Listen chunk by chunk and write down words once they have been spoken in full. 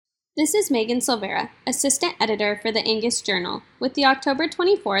This is Megan Silvera, Assistant Editor for the Angus Journal, with the October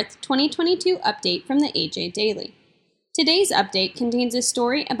 24th, 2022 update from the AJ Daily. Today's update contains a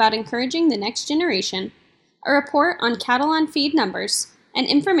story about encouraging the next generation, a report on cattle on feed numbers, and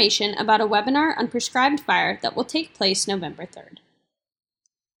information about a webinar on prescribed fire that will take place November 3rd.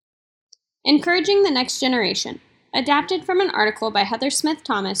 Encouraging the Next Generation, adapted from an article by Heather Smith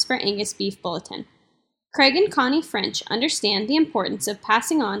Thomas for Angus Beef Bulletin. Craig and Connie French understand the importance of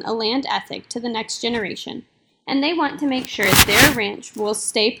passing on a land ethic to the next generation, and they want to make sure their ranch will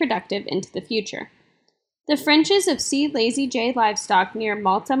stay productive into the future. The Frenches of C. Lazy J Livestock near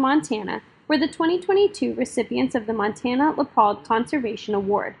Malta, Montana, were the 2022 recipients of the Montana Lapald Conservation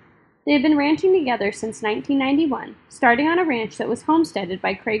Award. They have been ranching together since 1991, starting on a ranch that was homesteaded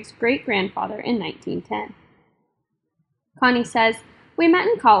by Craig's great-grandfather in 1910. Connie says, "We met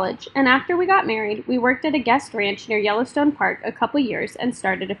in college, and after we got married, we worked at a guest ranch near Yellowstone Park a couple years and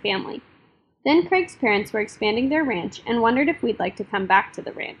started a family. Then Craig's parents were expanding their ranch and wondered if we'd like to come back to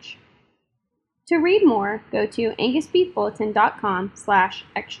the ranch." To read more, go to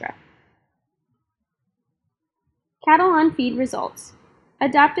angusbeefbulletin.com/extra. Cattle on Feed Results,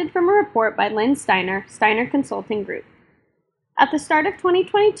 adapted from a report by Lynn Steiner, Steiner Consulting Group. At the start of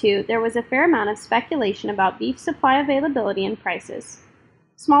 2022, there was a fair amount of speculation about beef supply availability and prices.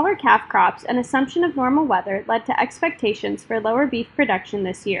 Smaller calf crops and assumption of normal weather led to expectations for lower beef production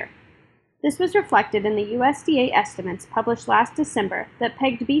this year. This was reflected in the USDA estimates published last December that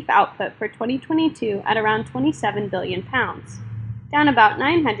pegged beef output for 2022 at around 27 billion pounds, down about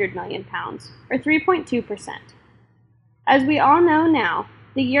 900 million pounds, or 3.2%. As we all know now,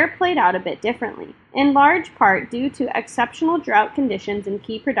 the year played out a bit differently, in large part due to exceptional drought conditions in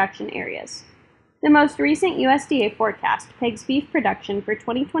key production areas. The most recent USDA forecast pegs beef production for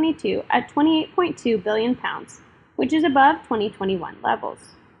 2022 at 28.2 billion pounds, which is above 2021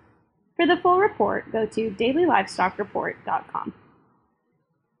 levels. For the full report, go to dailylivestocksreport.com.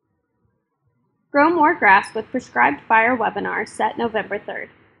 Grow More Grass with Prescribed Fire webinar set November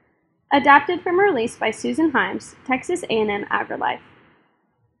 3rd. Adapted from a release by Susan Himes, Texas A&M AgriLife.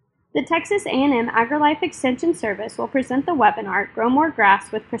 The Texas A&M AgriLife Extension Service will present the webinar Grow More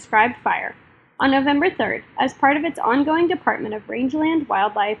Grass with Prescribed Fire on November 3rd as part of its ongoing Department of Rangeland,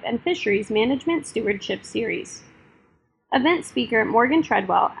 Wildlife, and Fisheries Management Stewardship Series. Event speaker Morgan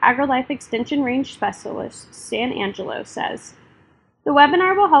Treadwell, AgriLife Extension Range Specialist, San Angelo, says, "The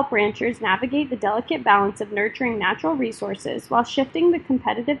webinar will help ranchers navigate the delicate balance of nurturing natural resources while shifting the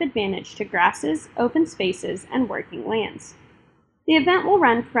competitive advantage to grasses, open spaces, and working lands." The event will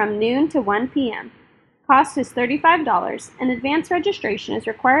run from noon to 1 p.m. Cost is $35, and advance registration is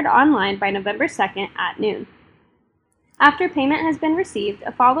required online by November 2nd at noon. After payment has been received,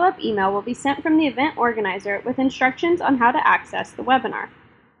 a follow-up email will be sent from the event organizer with instructions on how to access the webinar.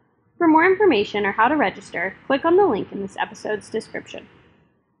 For more information or how to register, click on the link in this episode's description.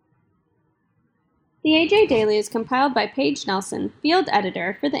 The AJ Daily is compiled by Paige Nelson, Field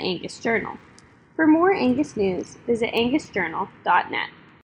Editor for the Angus Journal. For more Angus news, visit angusjournal.net.